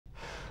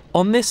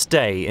On this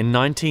day in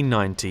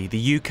 1990,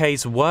 the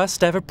UK's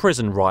worst ever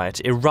prison riot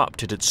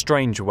erupted at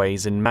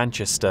Strangeways in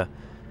Manchester.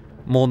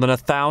 More than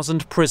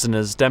 1,000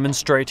 prisoners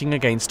demonstrating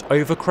against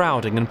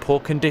overcrowding and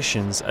poor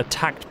conditions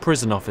attacked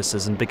prison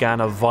officers and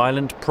began a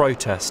violent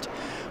protest,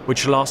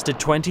 which lasted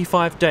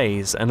 25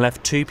 days and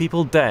left 2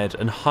 people dead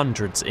and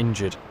hundreds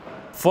injured.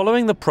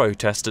 Following the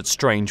protest at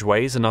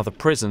Strangeways and other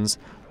prisons,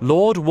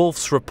 Lord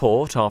Wolfe's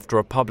report, after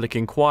a public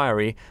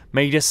inquiry,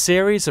 made a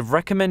series of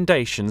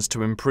recommendations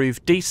to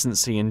improve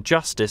decency and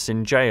justice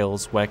in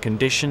jails where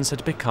conditions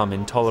had become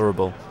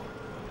intolerable.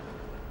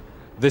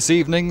 This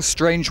evening,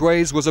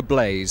 Strangeways was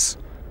ablaze.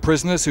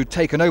 Prisoners who'd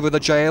taken over the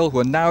jail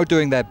were now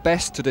doing their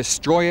best to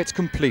destroy it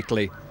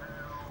completely.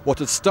 What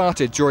had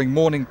started during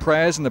morning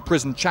prayers in the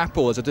prison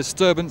chapel as a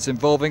disturbance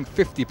involving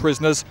 50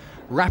 prisoners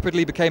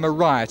rapidly became a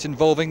riot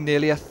involving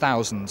nearly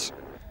 1,000.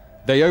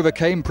 They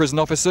overcame prison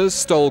officers,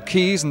 stole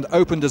keys and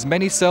opened as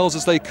many cells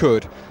as they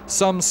could.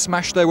 Some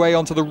smashed their way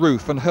onto the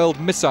roof and hurled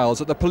missiles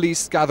at the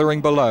police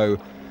gathering below.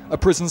 A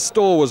prison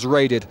store was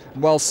raided,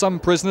 and while some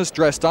prisoners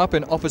dressed up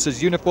in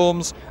officers'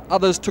 uniforms,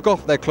 others took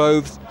off their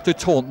clothes to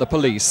taunt the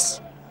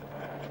police.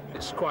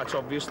 It's quite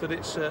obvious that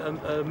it's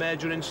a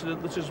major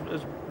incident that has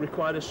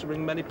required us to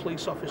bring many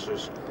police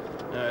officers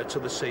to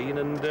the scene,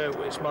 and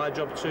it's my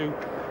job to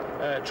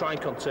try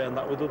and contain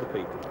that with other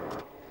people.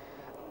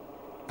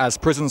 As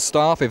prison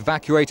staff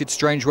evacuated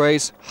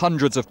Strangeways,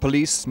 hundreds of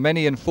police,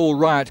 many in full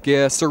riot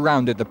gear,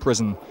 surrounded the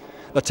prison.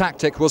 The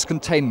tactic was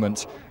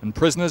containment, and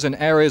prisoners in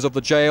areas of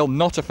the jail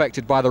not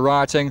affected by the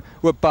rioting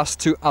were bussed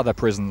to other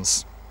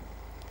prisons.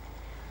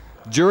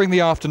 During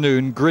the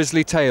afternoon,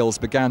 grisly tales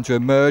began to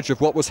emerge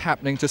of what was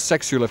happening to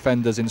sexual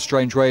offenders in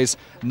Strangeways,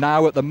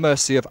 now at the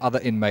mercy of other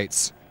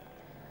inmates.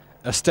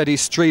 A steady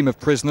stream of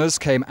prisoners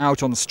came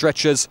out on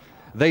stretchers.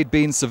 They'd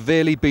been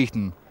severely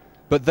beaten,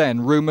 but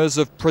then rumours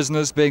of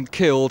prisoners being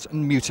killed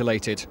and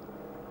mutilated.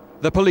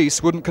 The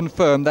police wouldn't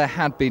confirm there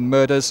had been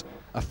murders.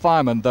 A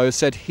fireman, though,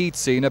 said he'd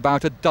seen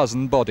about a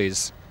dozen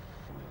bodies.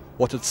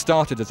 What had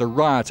started as a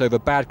riot over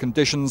bad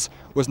conditions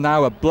was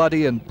now a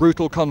bloody and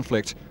brutal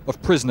conflict of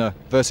prisoner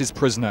versus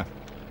prisoner.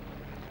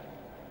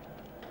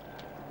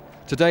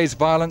 Today's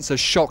violence has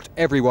shocked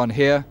everyone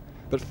here,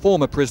 but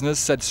former prisoners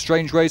said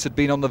Strangeways had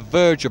been on the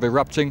verge of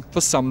erupting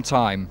for some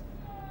time.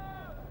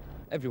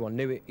 Everyone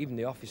knew it, even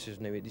the officers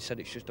knew it. They said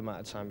it's just a matter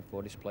of time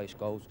before this place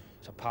goes.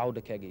 It's a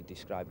powder keg, he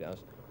described it as.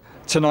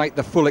 Tonight,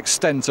 the full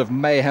extent of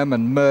mayhem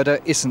and murder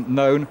isn't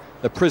known.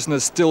 The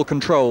prisoners still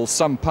control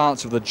some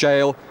parts of the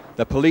jail.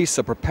 The police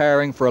are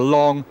preparing for a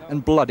long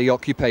and bloody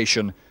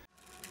occupation.